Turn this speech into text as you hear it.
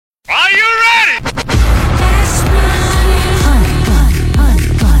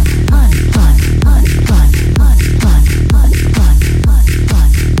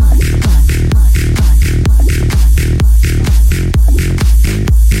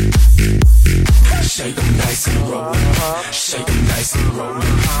nice and roll.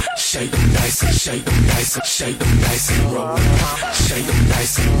 Shake them nice and shake them nice and shake them nice and roll. Shake them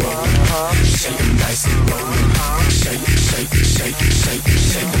nice and roll. Shake them nice and roll. Shake, shake, shake, shake,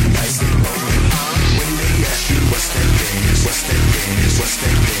 shake them nice and roll. When they ask you what's that dance, what's that dance, what's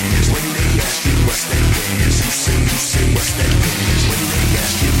that dance? When they ask you what's that dance, you say what's that dance? When they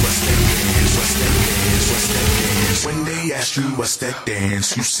ask you what's that dance, what's that dance, what's that dance? When they ask you what's that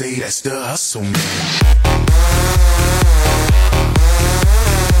dance, you say that's the hustle man.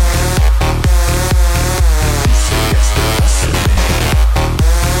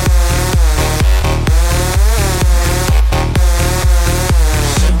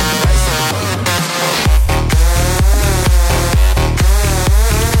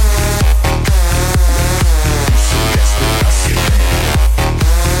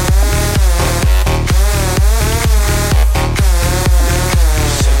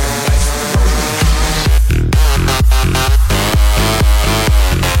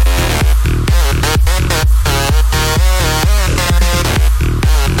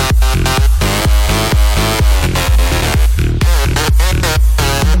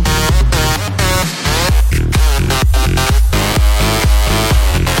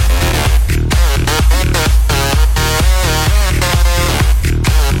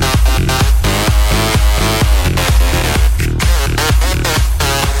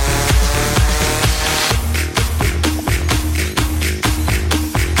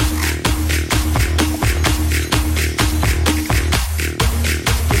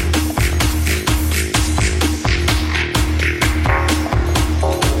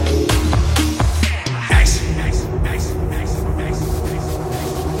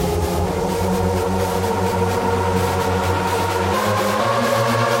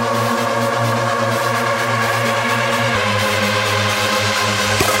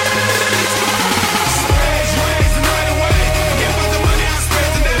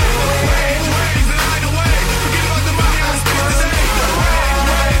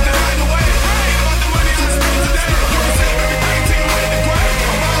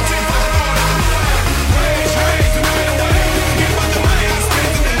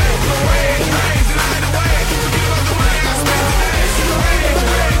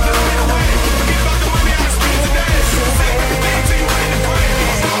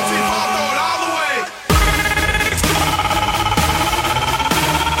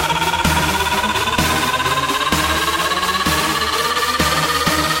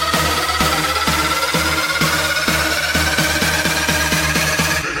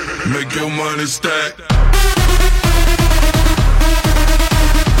 Make your money stack.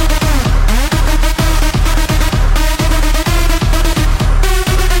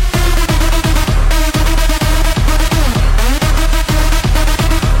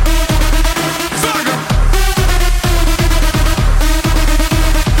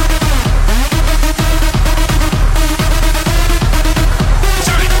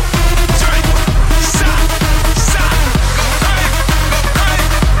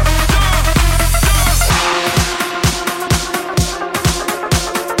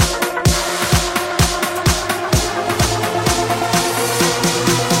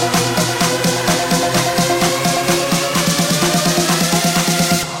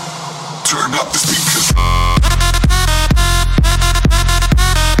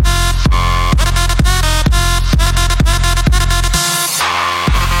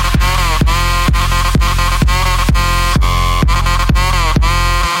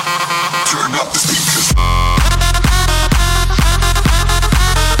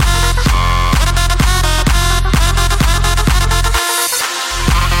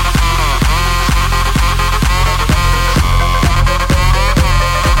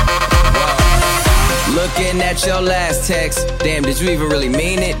 At your last text, damn, did you even really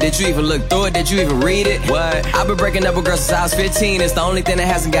mean it? Did you even look through it? Did you even read it? What? I've been breaking up with girls since I was 15. It's the only thing that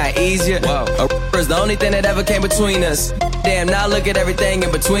hasn't got easier. Whoa. A is the only thing that ever came between us. Damn, now look at everything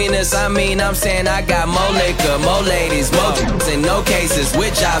in between us. I mean, I'm saying I got more liquor, more ladies, more and no cases,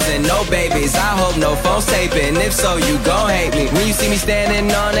 with jobs and no babies. I hope no phone's taping. If so, you gon' hate me. When you see me standing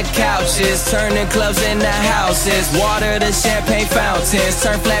on the couches, turning clubs into houses, water to champagne fountains,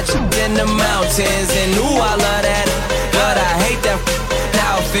 turn flat in the mountains. And ooh, I love that, but I hate that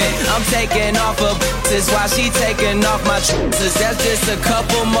outfit. I'm taking off her is while she taking off my trousers. That's just a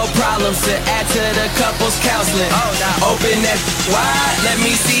couple more problems to add to the couple's counseling. Oh, now open that wide, let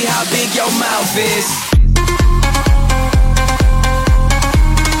me see how big your mouth is.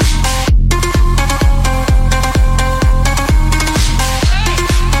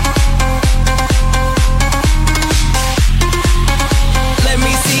 Let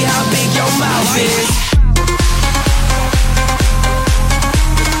me see how big your mouth is.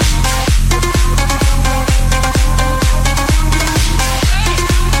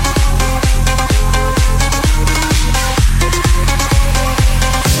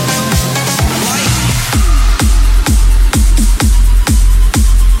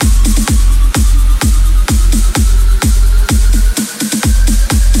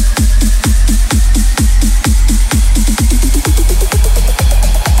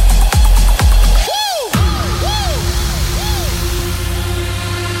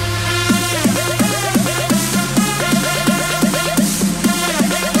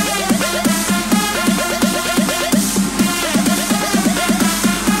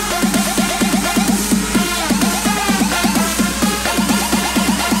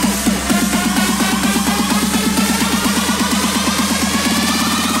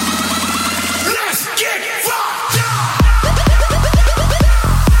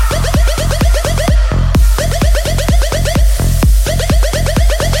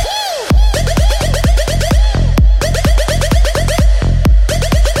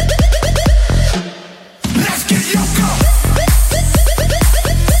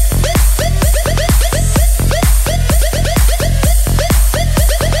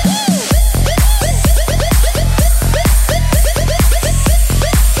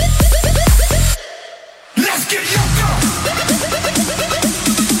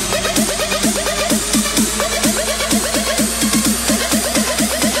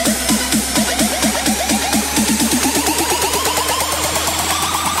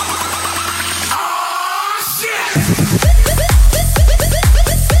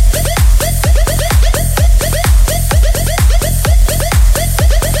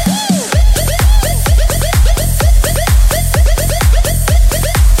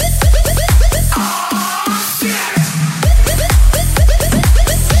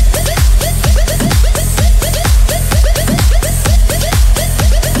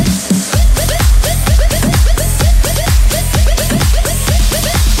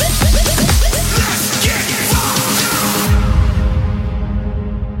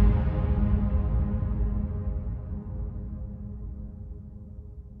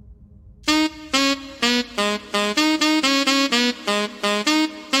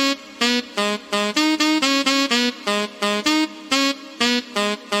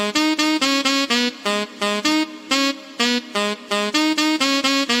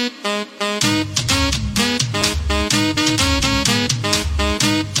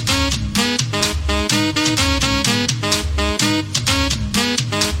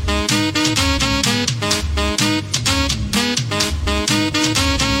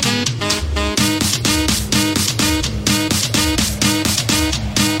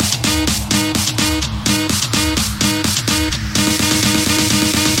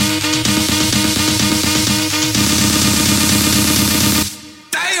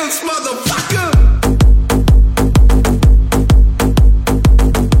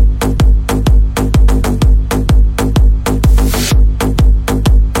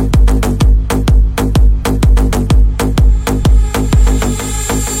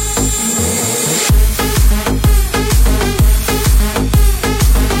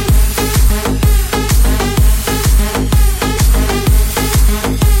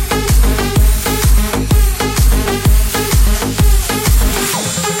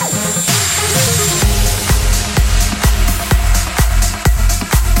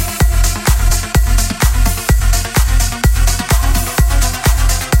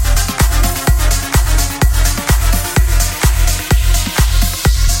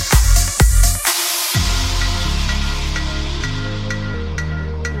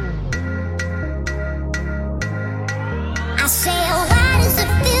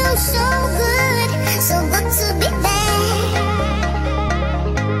 so good to be bad.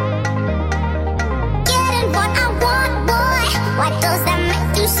 Getting what I want, boy. Why does that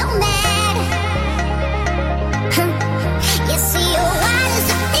make you so mad? You see, oh, why does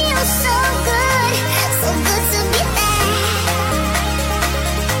it feel so good to be bad?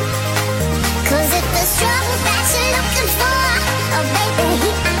 'Cause if there's trouble that you're looking for, oh baby,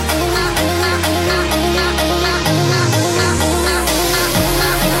 here I am.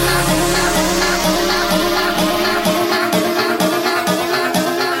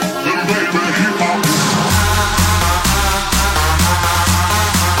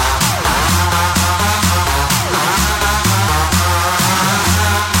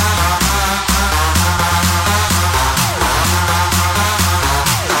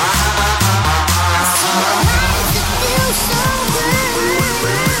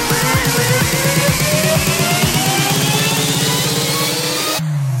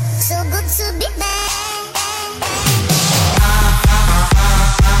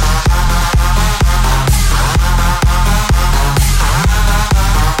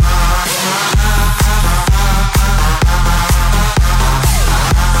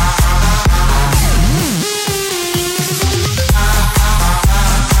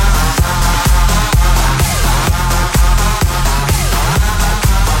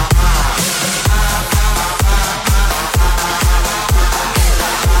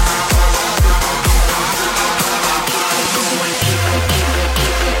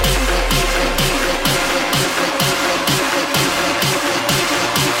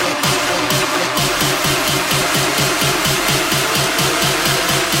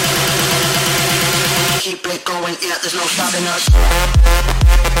 There's no stopping us.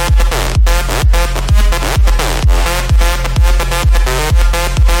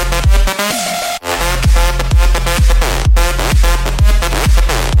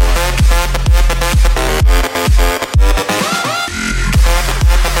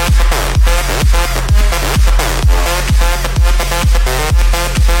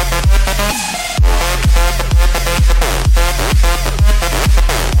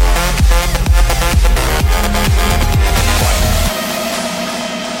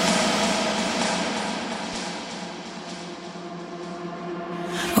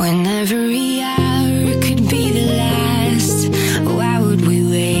 When every hour could be the last, why would we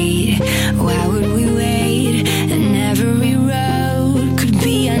wait? Why would we wait? And every road could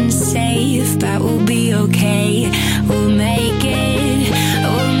be unsafe, but we'll be okay. We'll make it.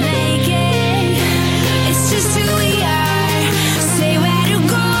 We'll make it. It's just who we are. Say where to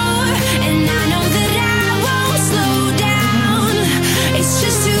go, and I know that I won't slow down. It's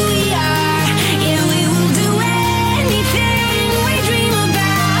just who we are. Yeah, we will do anything we dream about.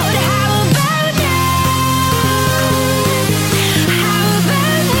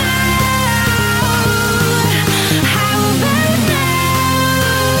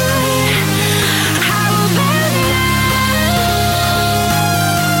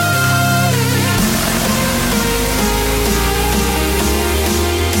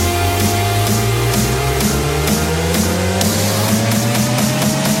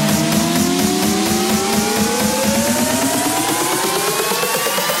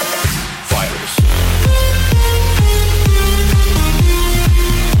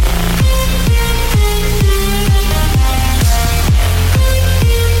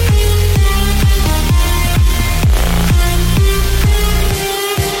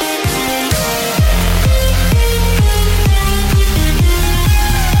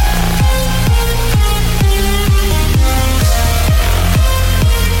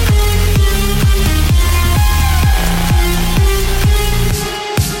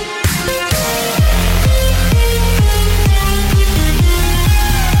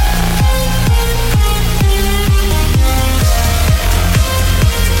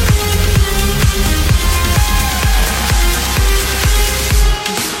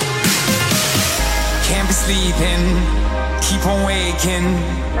 Sleeping, keep on waking.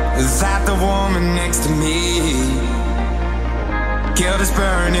 Is that the woman next to me? Guilt is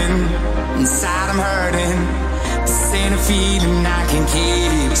burning, inside I'm hurting. This ain't a feeling I can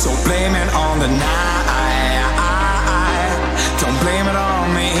keep. So blame it on the night. Don't blame it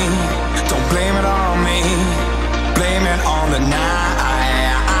on me. Don't blame it on me. Blame it on the night.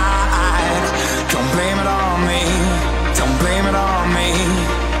 Don't blame it on me. Don't blame it on me.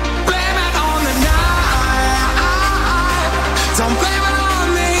 Blame it on the night. Don't blame it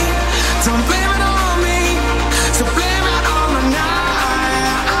on me. Don't blame it on me. So blame it on the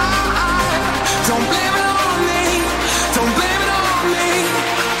night. Don't blame it on me. Don't blame it on me.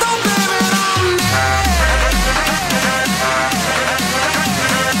 Don't blame it on me.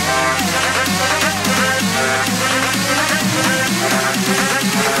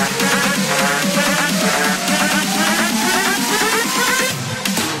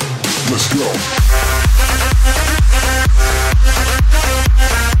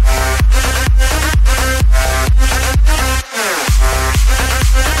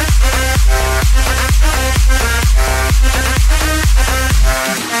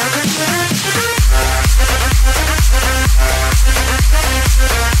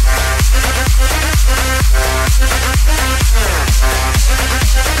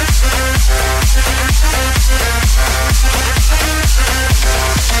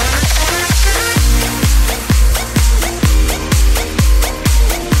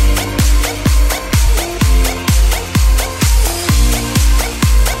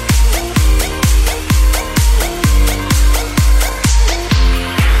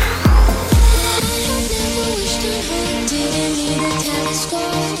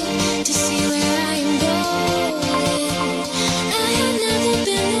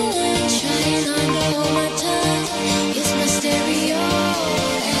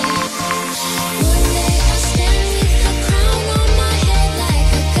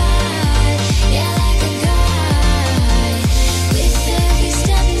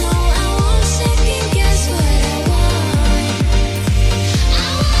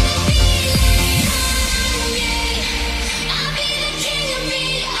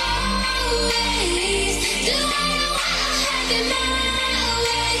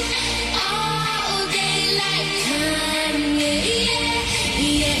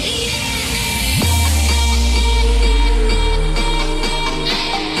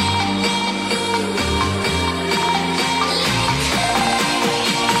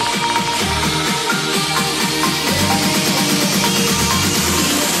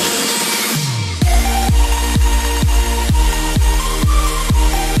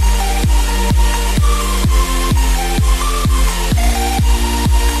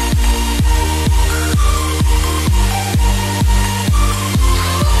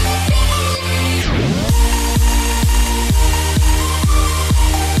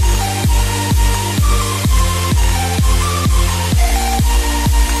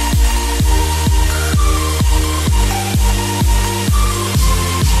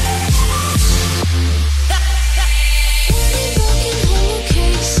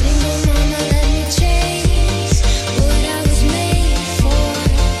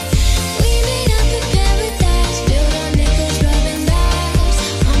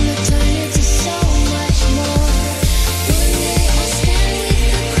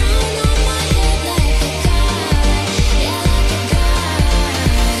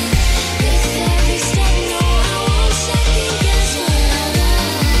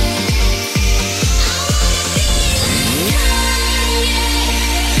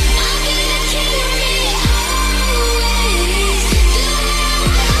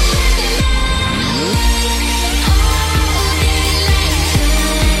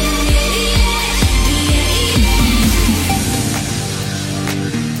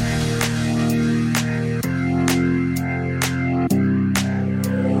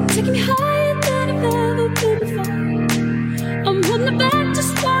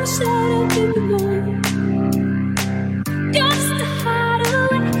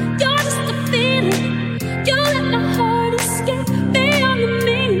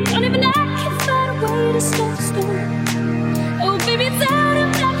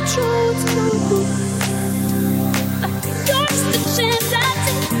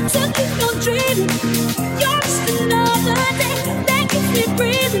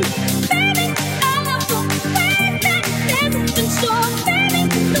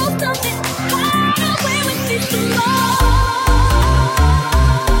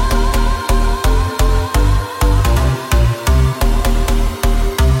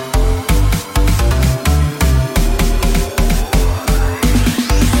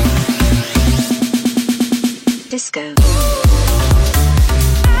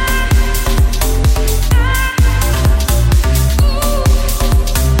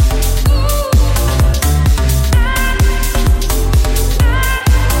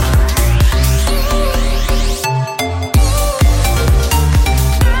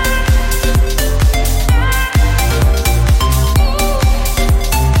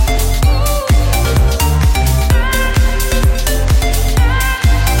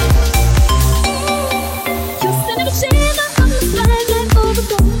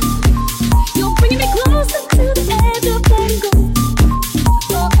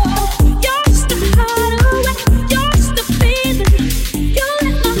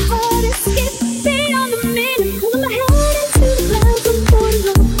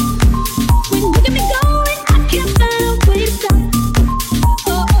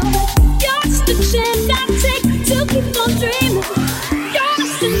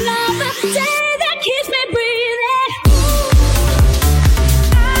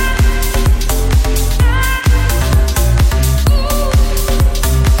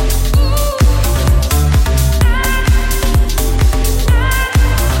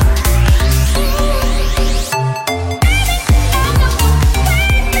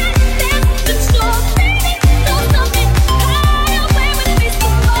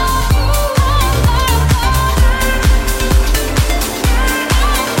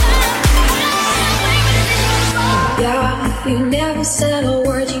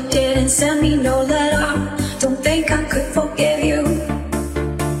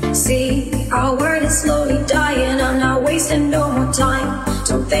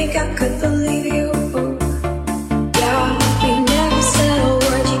 I could believe you. Yeah, we never said a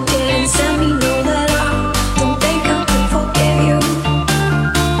word. You didn't send me know that I don't think I could forgive you.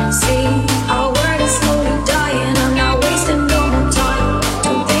 See, our word is slowly dying. I'm not wasting no more time.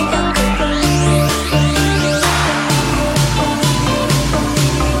 Don't think I could believe you.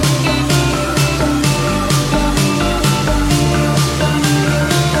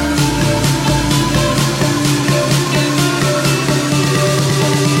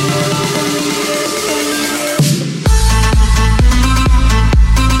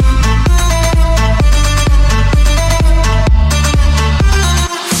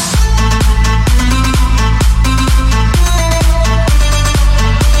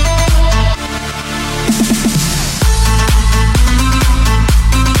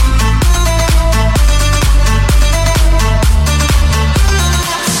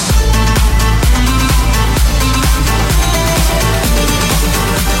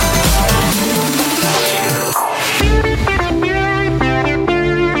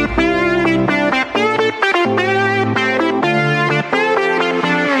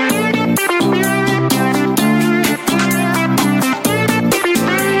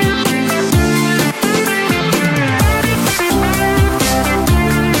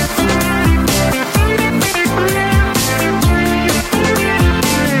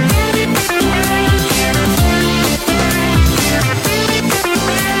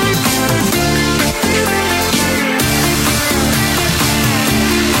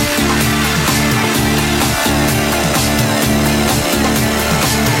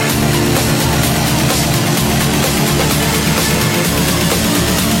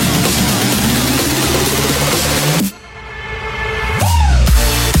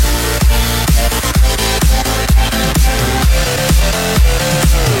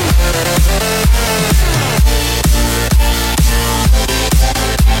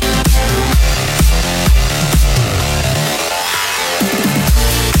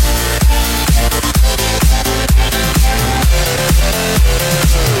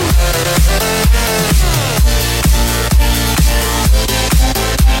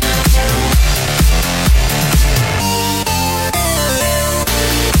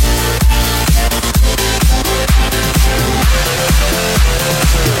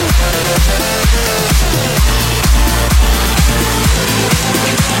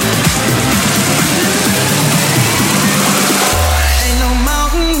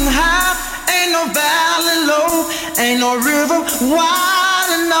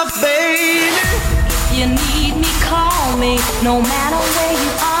 You need me, call me, no matter where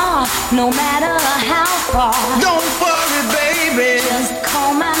you are, no matter how far. Don't worry, baby. Just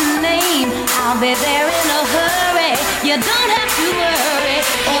call my name, I'll be there in a hurry. You don't have to worry.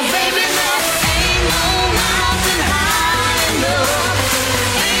 Oh, baby, there ain't no mountain high enough,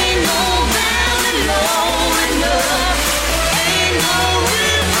 ain't no valley low enough, ain't no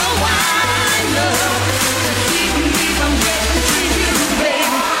river wide enough to keep me from getting to you,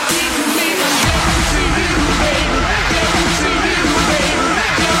 baby. Keep me from getting to you, baby. Getting to you, baby.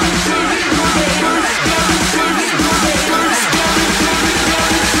 Getting to you, baby. Getting to you,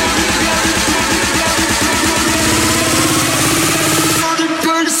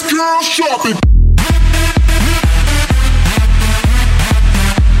 Biggest girl shopping.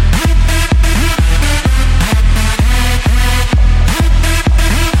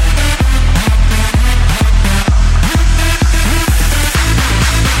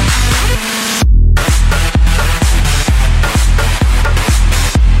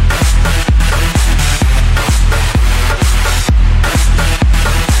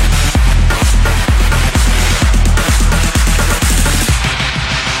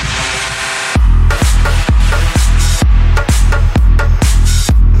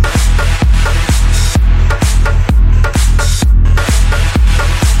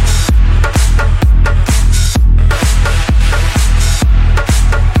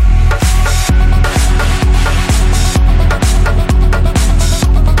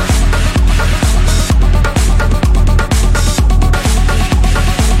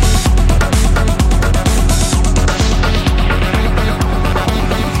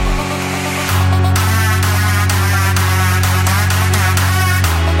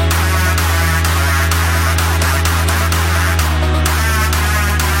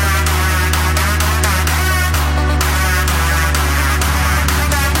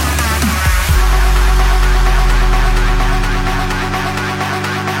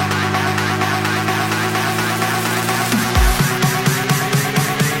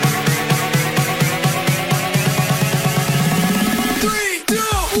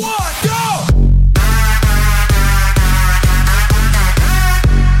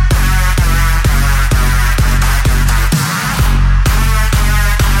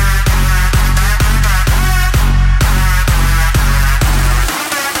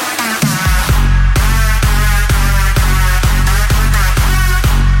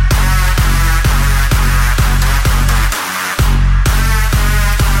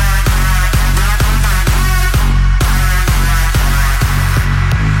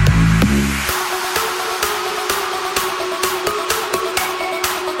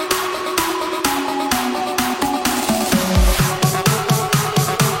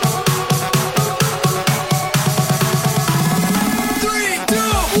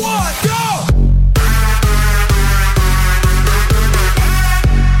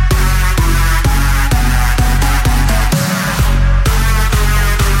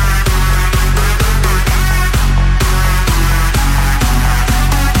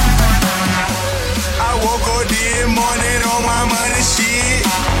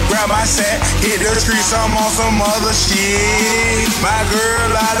 Hit the streets, I'm on some other shit. My girl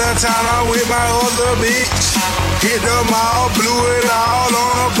out of town, I'm with my other bitch. Hit the mall, blew it all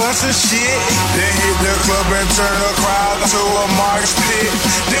on a bunch of shit. Then hit the club and turn the crowd to a marsh pit.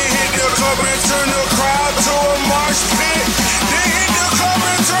 Then hit the club and turn the crowd to a marsh pit. Then hit the club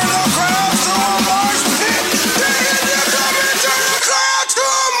and turn the crowd to a marsh pit. Then hit the club and turn the crowd to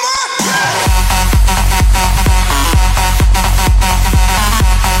a marsh pit.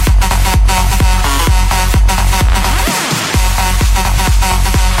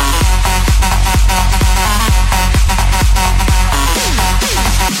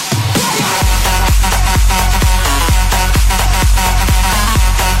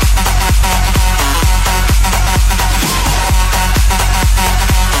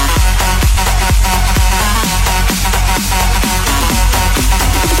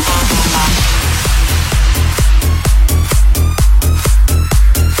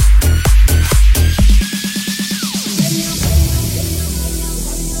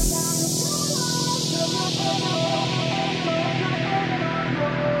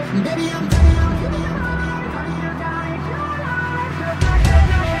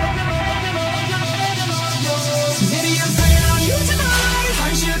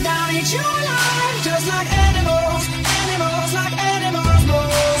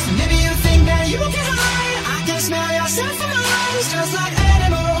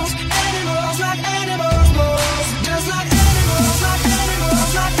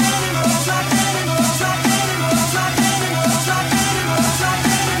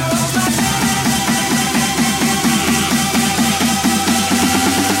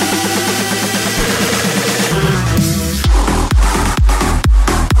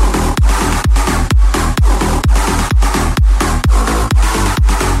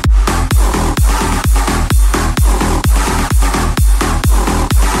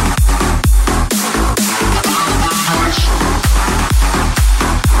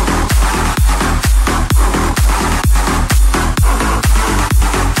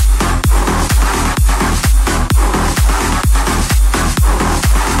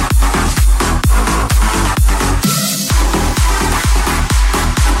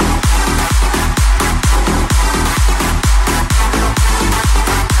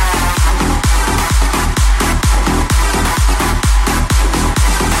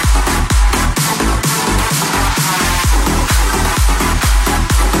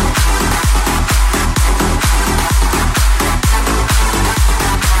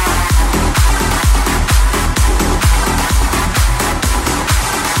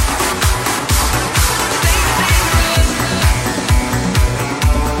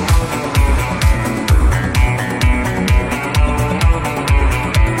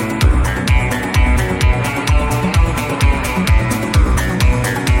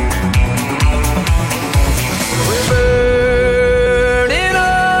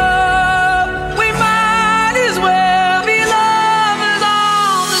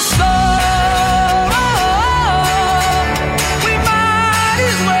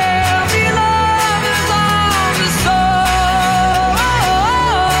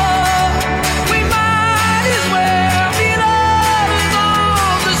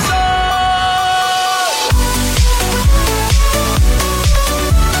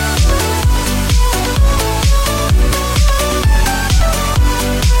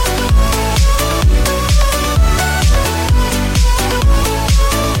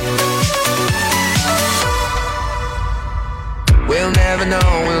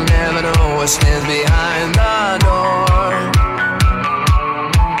 We'll never know what stands behind the door.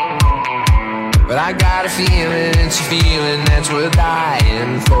 But I got a feeling, it's a feeling that's worth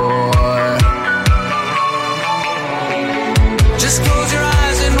dying for. Just close your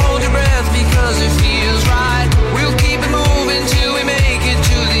eyes and hold your breath because it feels right. We'll keep it moving till we make it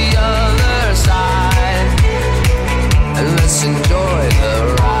to the other side. And let's enjoy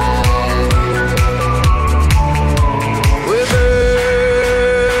the ride.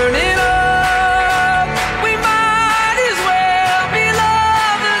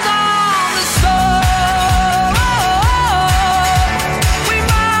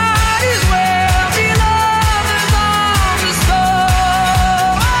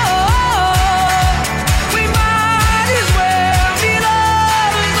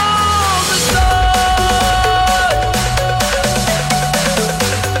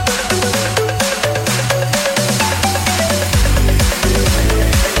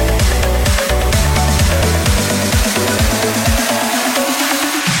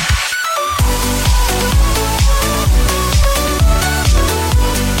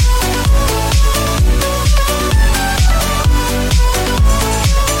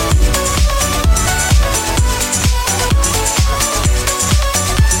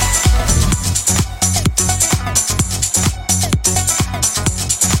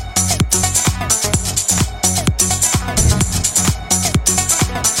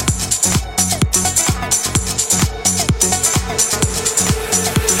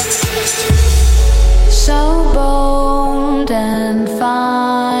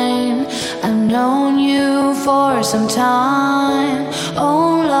 some time.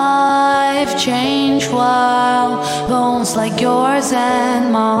 Oh, life change while bones like yours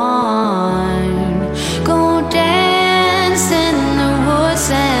and mine go dance in the woods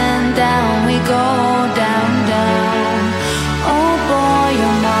and down we go, down, down. Oh boy,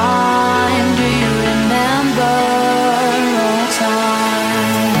 you're mine. Do you remember old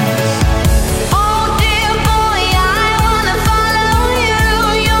times? Oh dear boy, I wanna follow you.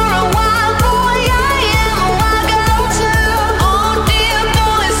 You're a wild boy, I am a wild girl too. Oh dear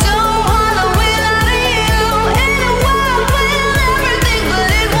boy, so hard without you. In a world with everything, but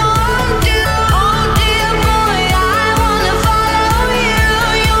it won't do. Oh dear boy, I wanna follow you.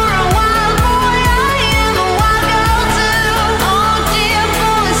 You're a wild boy, I am a wild girl too. Oh dear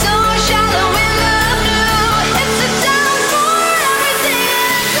boy, so shallow in the blue. It's a time for everything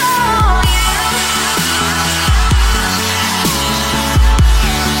and all you.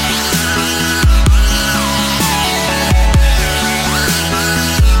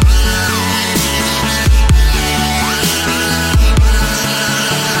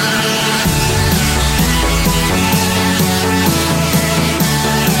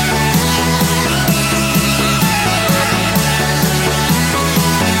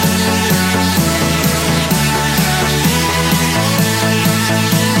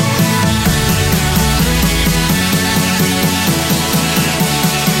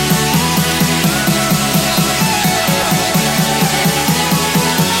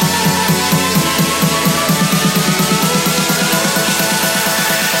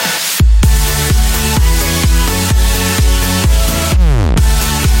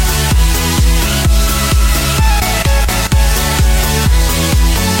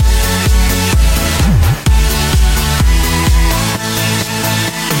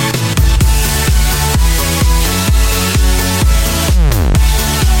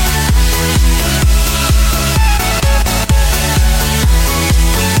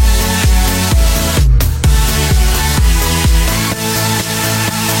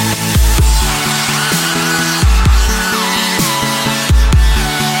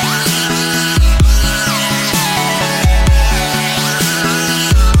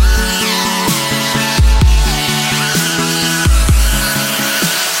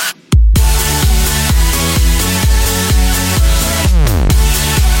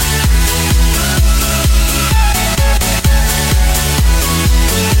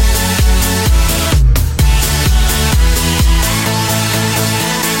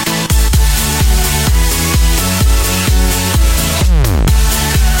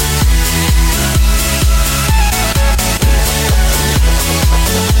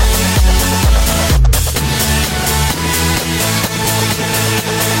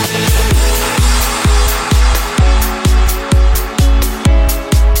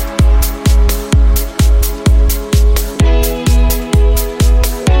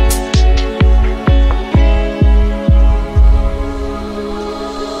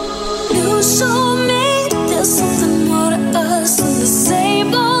 You show me there's something more to us than the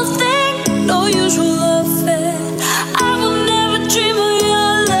same old thing, no usual affair. I will never dream of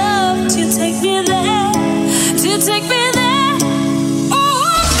your love till you take me there, till you take me there.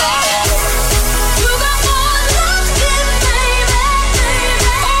 Oh, baby, you got more love to give, baby.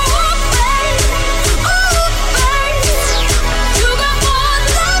 Oh, baby, oh, baby, you got more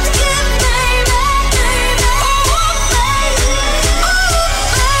love to give, baby. Oh, baby, oh,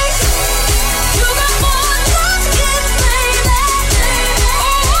 baby.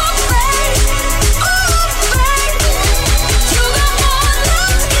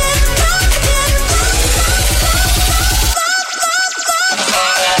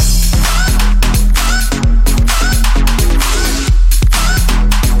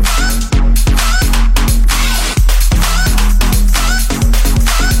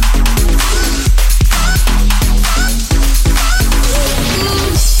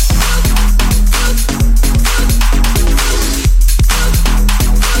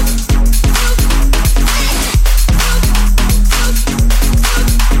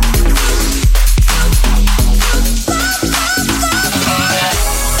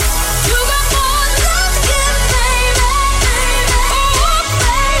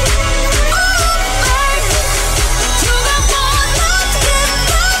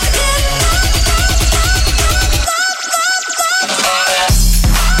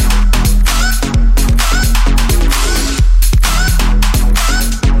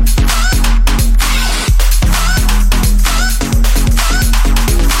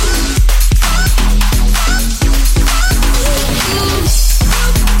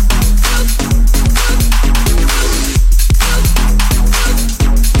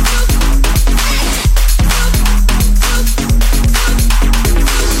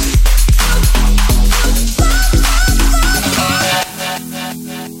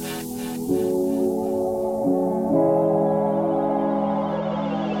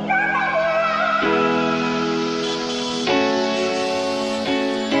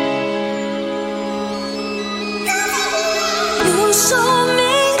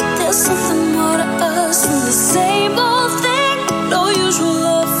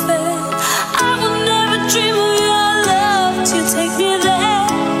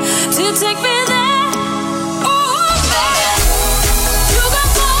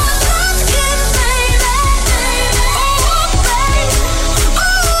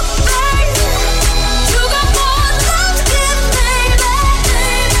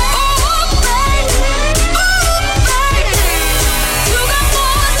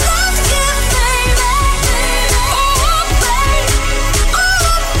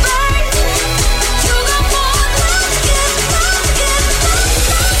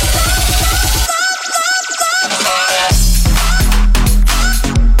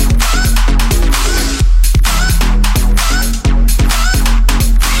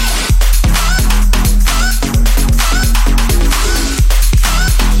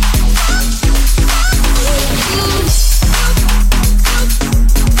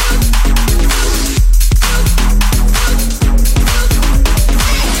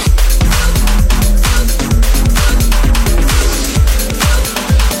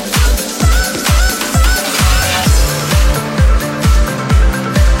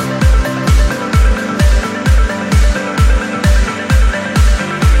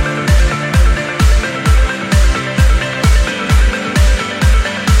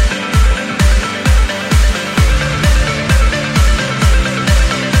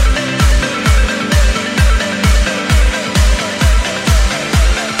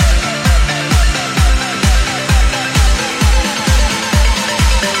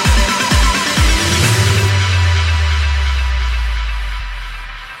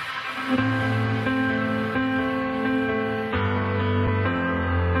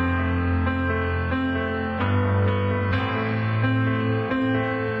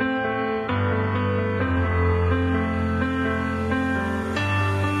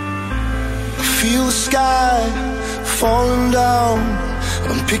 feel the sky falling down.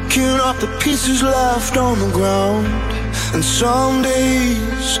 I'm picking up the pieces left on the ground. And some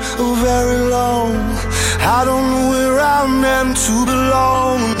days are very long. I don't know where I'm meant to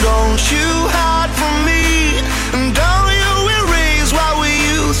belong. Don't you hide from me, and don't you erase what we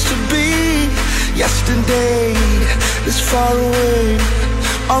used to be. Yesterday is far away,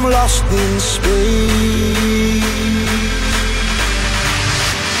 I'm lost in space.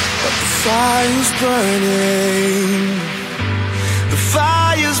 But the fire's burning, the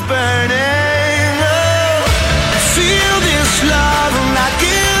fire's burning. Oh, I feel this love, I'm not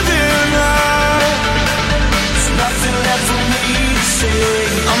giving up. There's nothing left for me to say.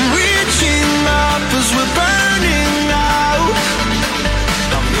 I'm reaching up as we're burning out.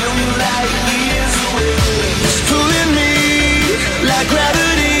 A million light years away. It's pulling me like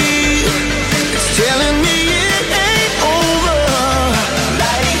gravity. It's telling me it ain't over.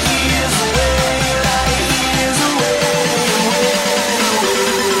 Light years away, light years away.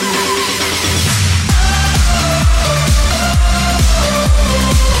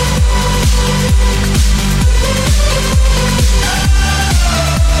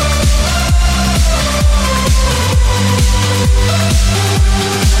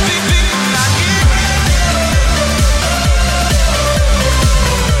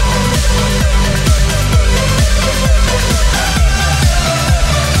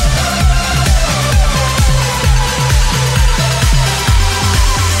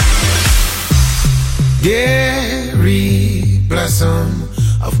 Gary, bless him,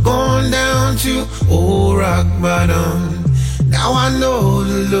 I've gone down to old rock bottom. Now I know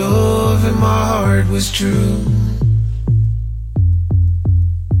the love in my heart was true.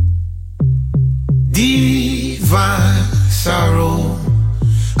 Divine sorrow,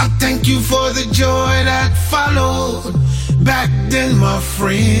 I thank you for the joy that followed. Back then, my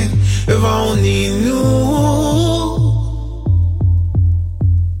friend, if I only knew.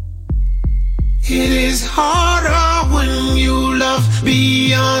 It is harder when you love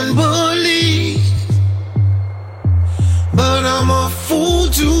beyond belief, but I'm a fool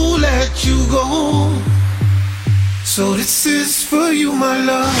to let you go. So this is for you, my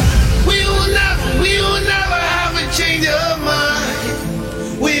love. We will never have a change of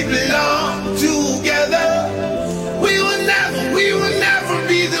mind. We belong together. We will never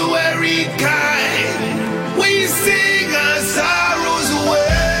be the worried kind. We sing our sorrows away.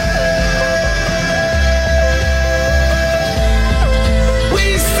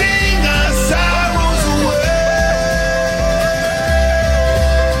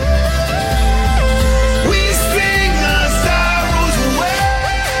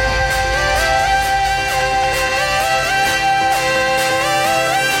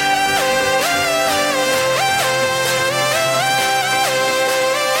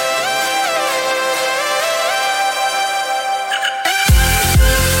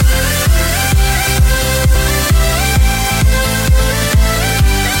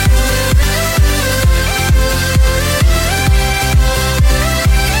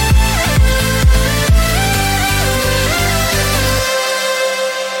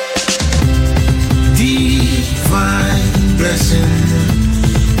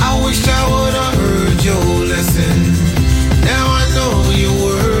 I wish I would have heard your lesson. Now I know your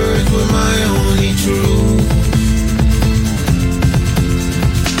words were my only truth.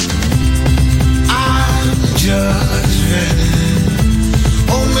 I'm just venting.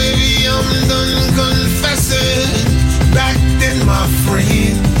 Oh, maybe I'm done confessing. Back then, my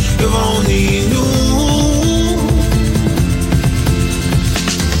friend, if only you knew.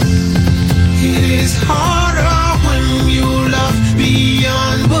 It is harder when you love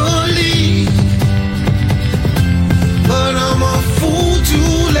beyond belief, but I'm a fool to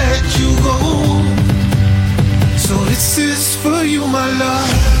let you go. So this is for you, my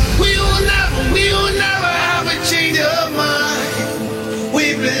love. We will never have a change of mind.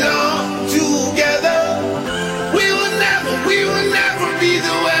 We belong together. We will never be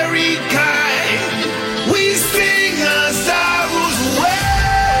the worried kind. We sing our sorrows away.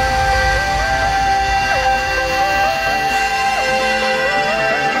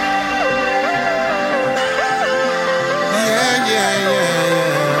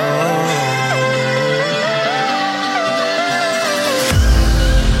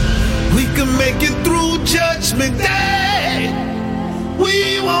 Make it through Judgment Day.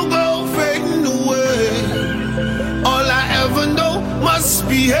 We won't go fading away. All I ever know must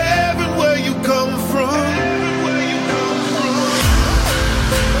be heaven where you come from.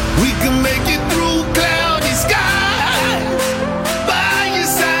 We can make it through cloudy skies. By your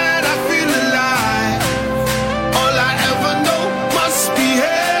side I feel alive. All I ever know must be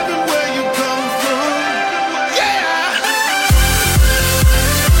heaven where you come from.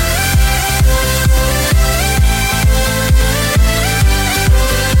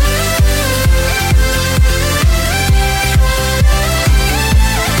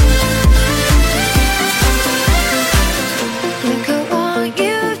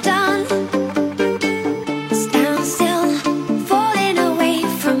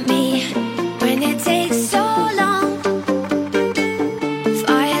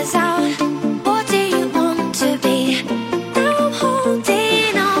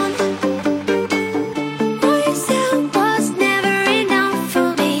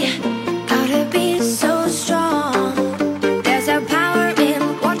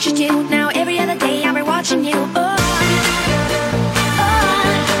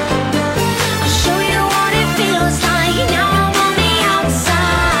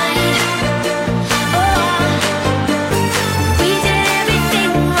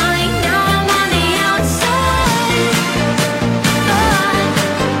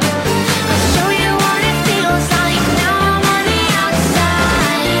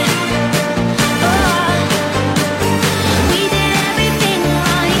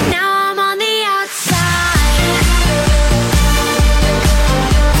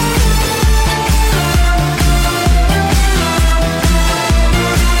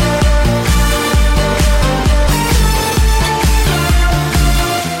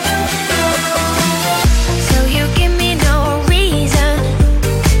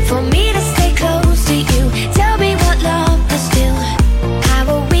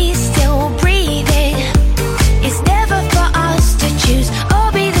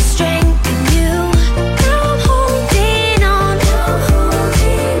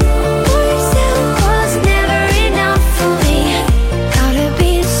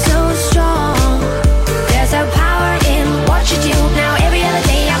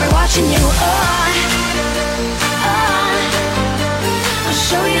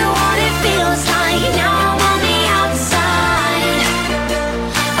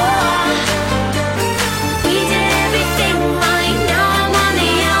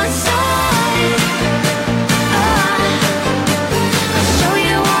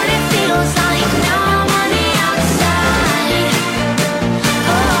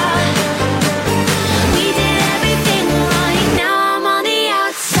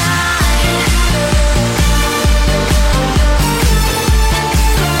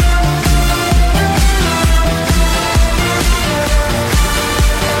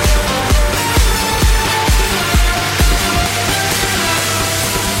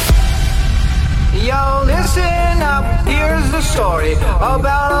 Yo, listen up, here's the story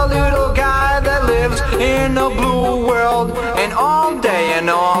about a little guy that lives in a blue world. And all day and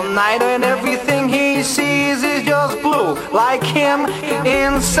all night and everything he sees is just blue. Like him,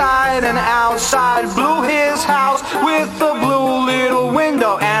 inside and outside. Blue his house with a blue little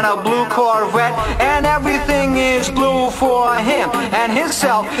window and a blue Corvette. And everything is blue for him and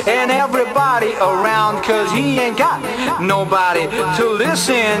himself and everybody around, 'cause he ain't got nobody to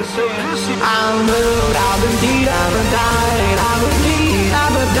listen. I'm blue, I'm indeed, I'm a died, I'm indeed,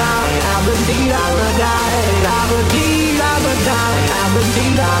 I'm a died, I'm indeed, I'm a died, I'm indeed, I'm a died, I'm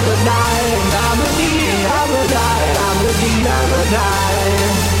indeed, I'm a died, I'm indeed, I'm a died, I'm indeed, I'm a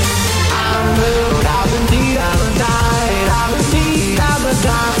died. I'm blue, I'm indeed, I'm a died, I'm indeed, I'm a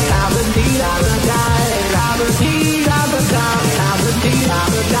died, I'm indeed, I'm a died, I'm indeed, I'm a died, I'm indeed,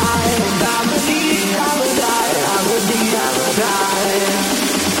 I'm a died, I'm indeed, I'm a died, I'm indeed, I'm a died.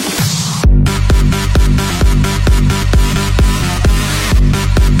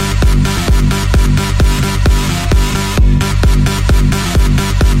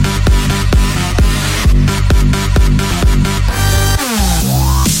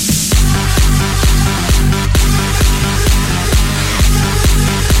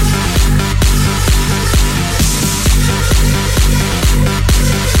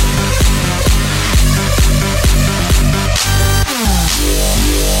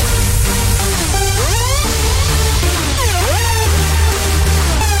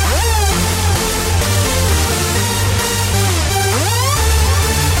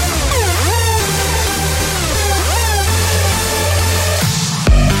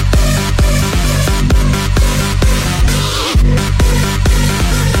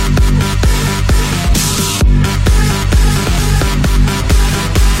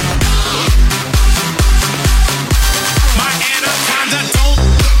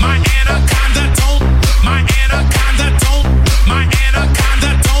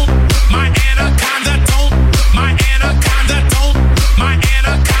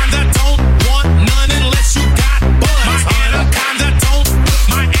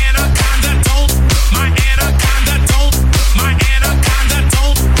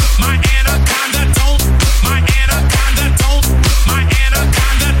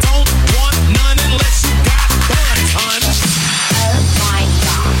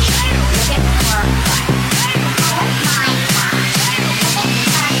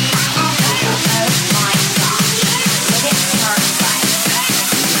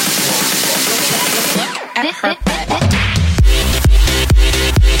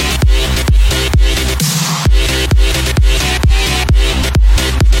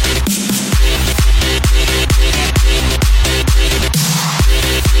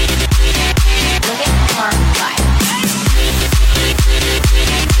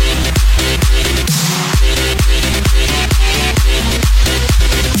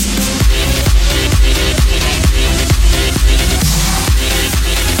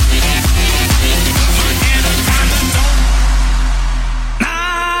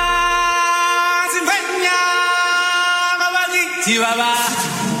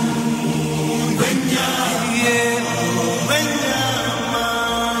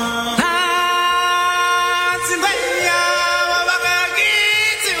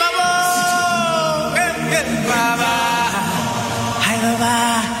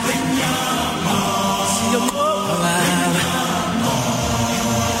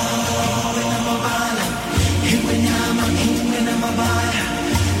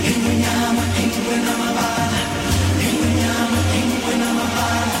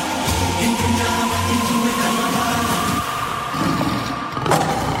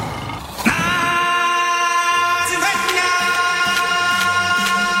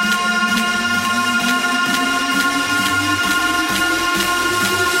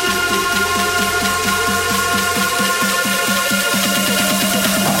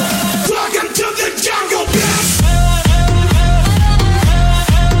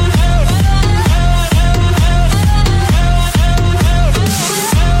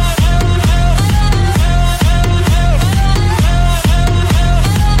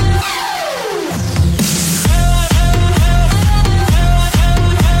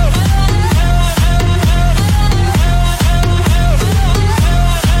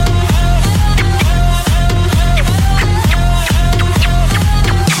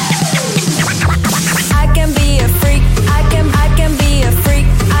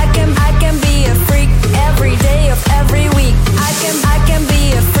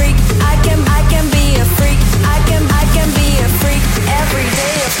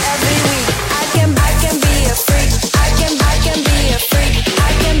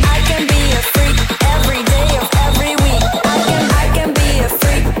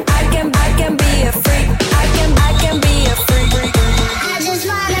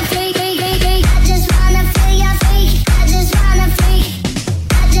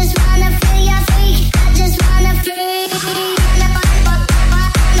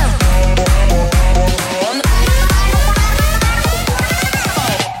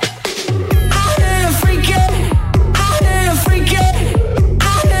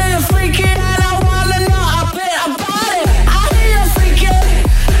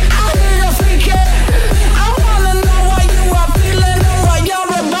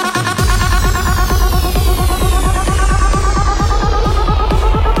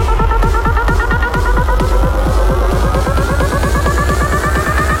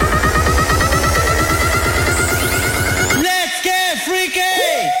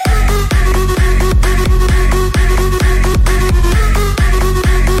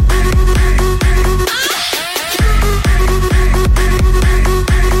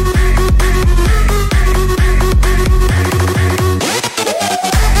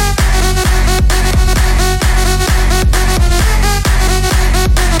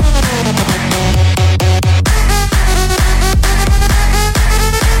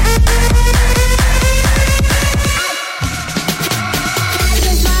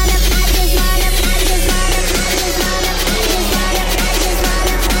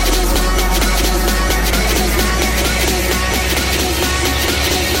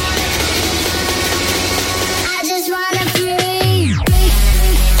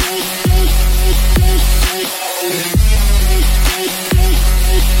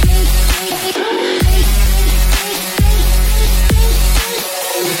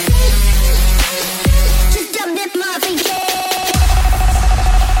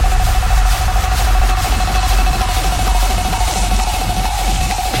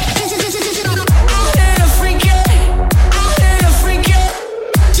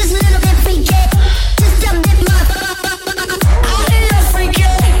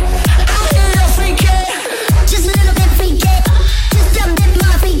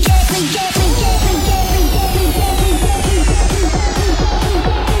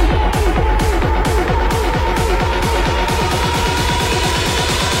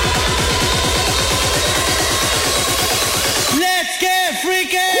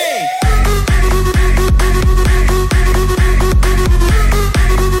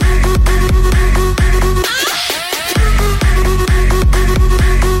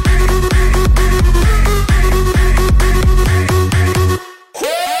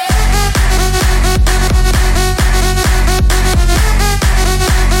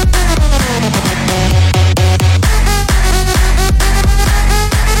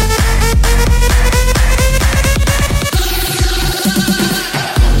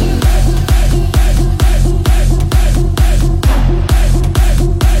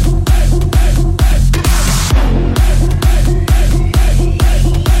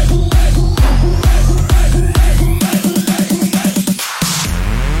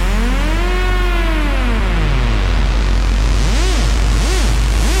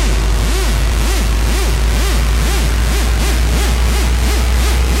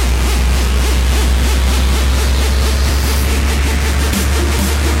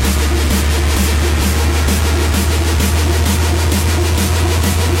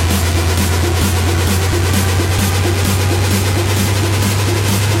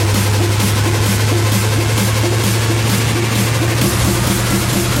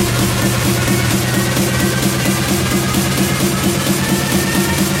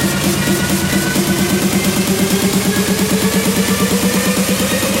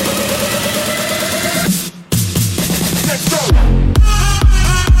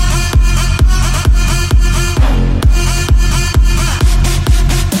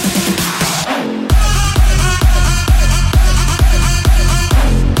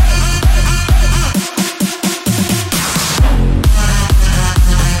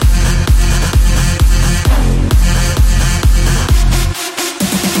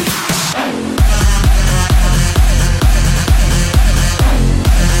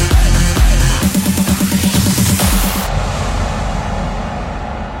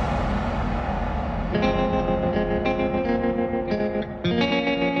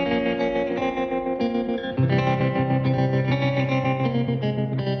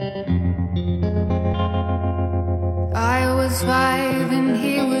 was 5 and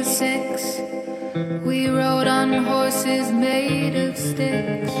he was 6. We rode on horses made of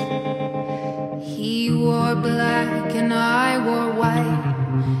sticks. He wore black and I wore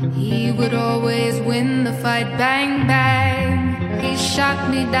white. He would always win the fight. Bang, bang. He shot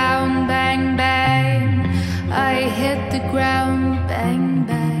me down. Bang, bang. I hit the ground. Bang,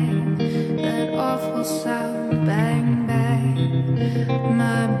 bang. That awful sound. Bang, bang.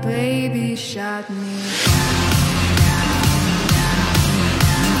 My baby shot me.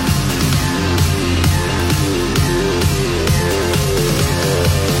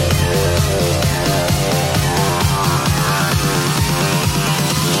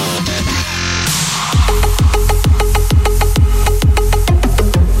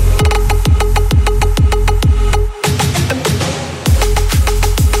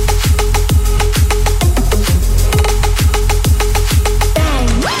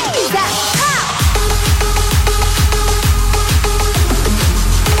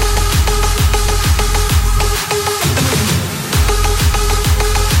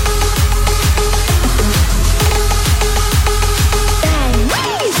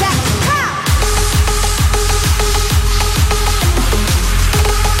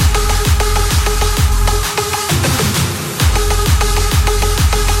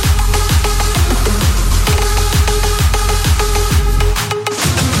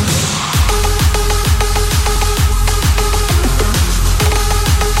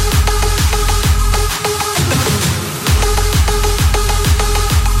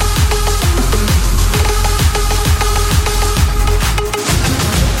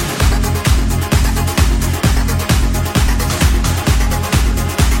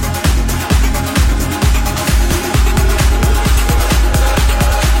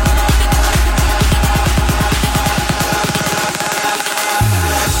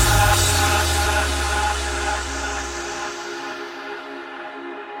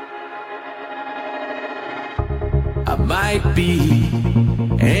 I might be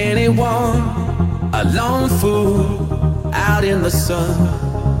anyone, a lone fool out in the sun.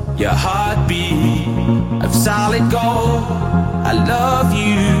 Your heartbeat of solid gold. I love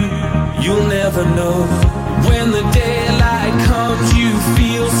you, you'll never know. When the daylight comes, you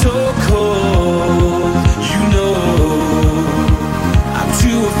feel so cold. You know, I'm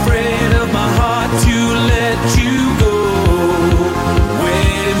too afraid of my heart to let you go.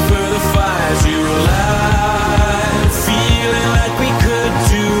 Waiting for the fires you light, feeling like we could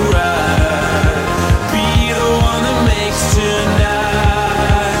do right. Be the one that makes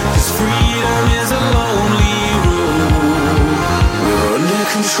tonight, 'cause freedom is a lonely road. We're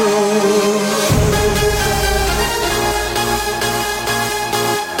control.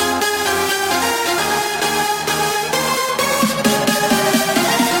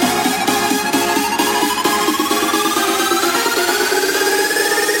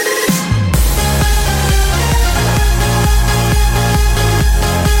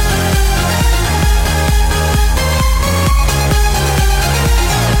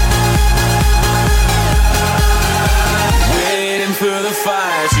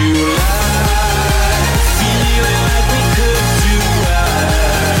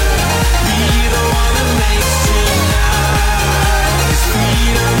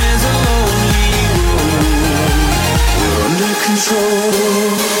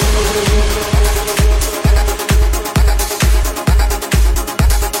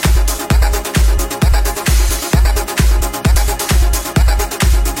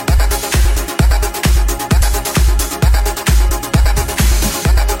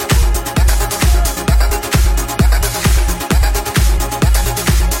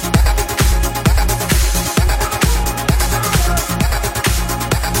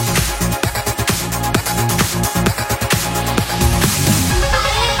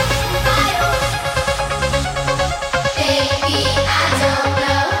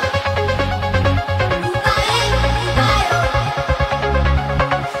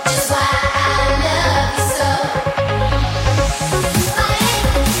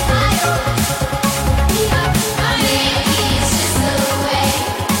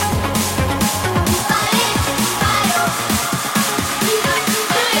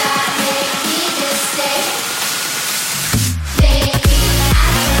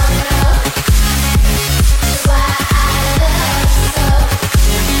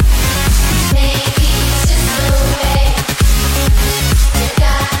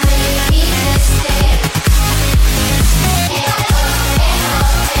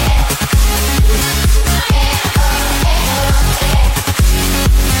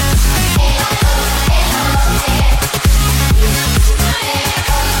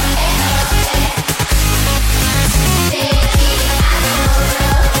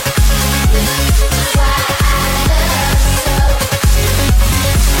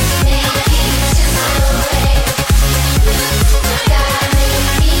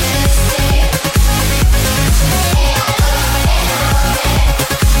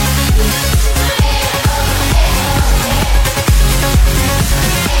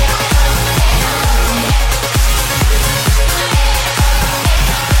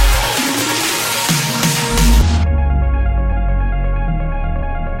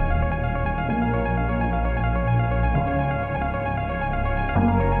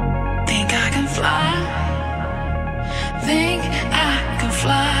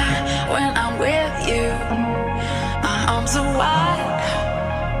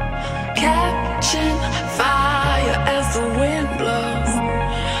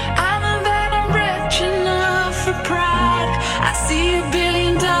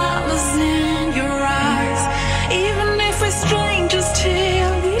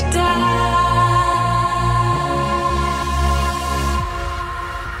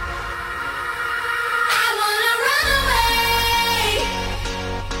 I wanna run away.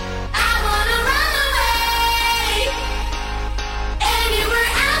 I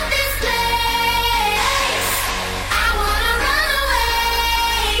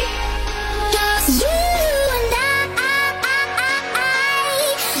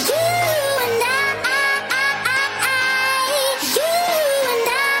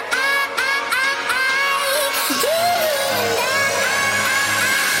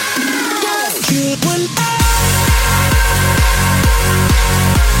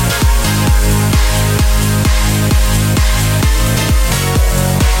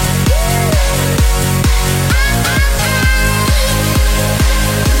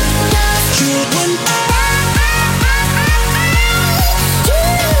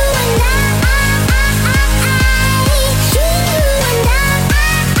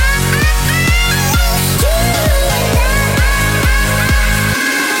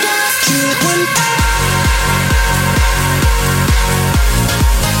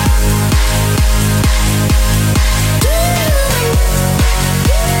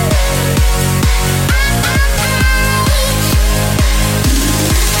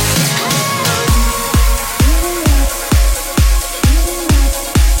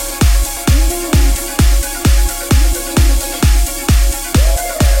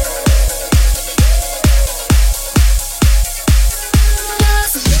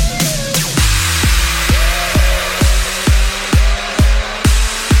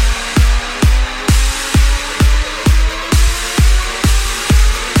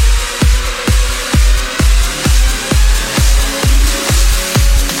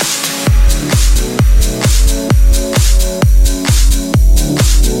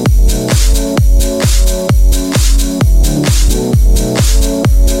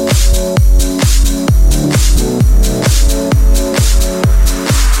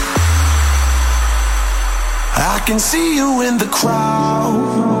can see you in the crowd.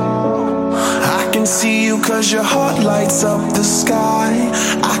 I can see you 'cause your heart lights up the sky.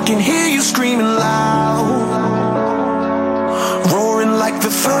 I can hear you screaming loud, roaring like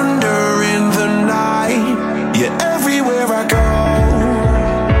the thunder in the night. Yeah, everywhere I go,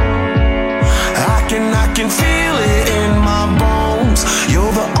 I can feel it in my bones.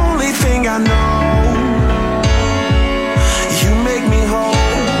 You're the only thing I know. You make me whole.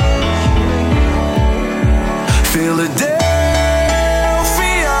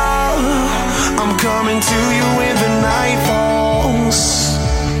 Philadelphia, I'm coming to you when the night falls.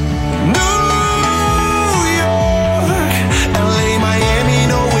 New York, LA, Miami,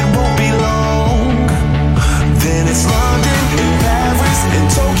 no, it won't be long. Then it's London and Paris and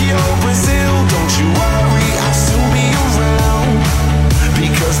Tokyo, Brazil. Don't you worry, I'll soon be around.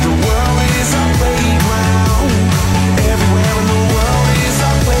 Because the world is our playground. Everywhere in the world is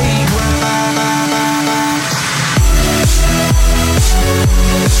our playground.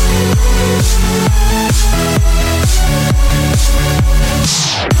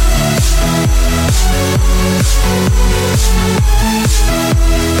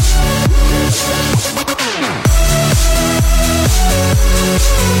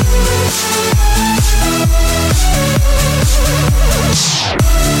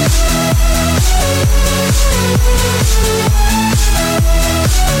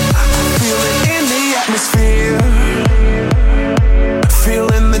 Feel it in the atmosphere.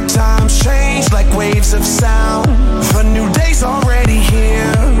 Feeling the times change like waves of sound. The new day's already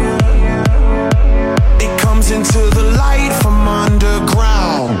here. It comes into the light from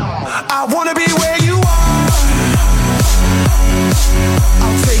underground. I wanna be where you are.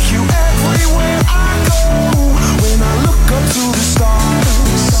 I'll take you everywhere I go. When I look up to the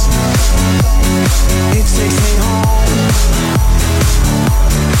stars, it takes me home.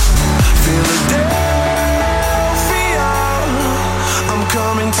 Philadelphia, I'm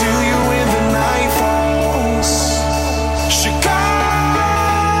coming to you when the night falls.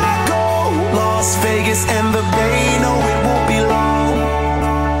 Chicago, Las Vegas and the Bay, no, it won't be long.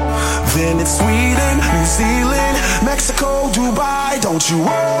 Then it's Sweden, New Zealand, Mexico, Dubai. Don't you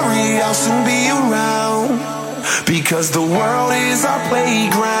worry, I'll soon be around. Because the world is our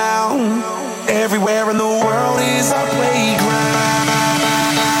playground. Everywhere in the world is our playground.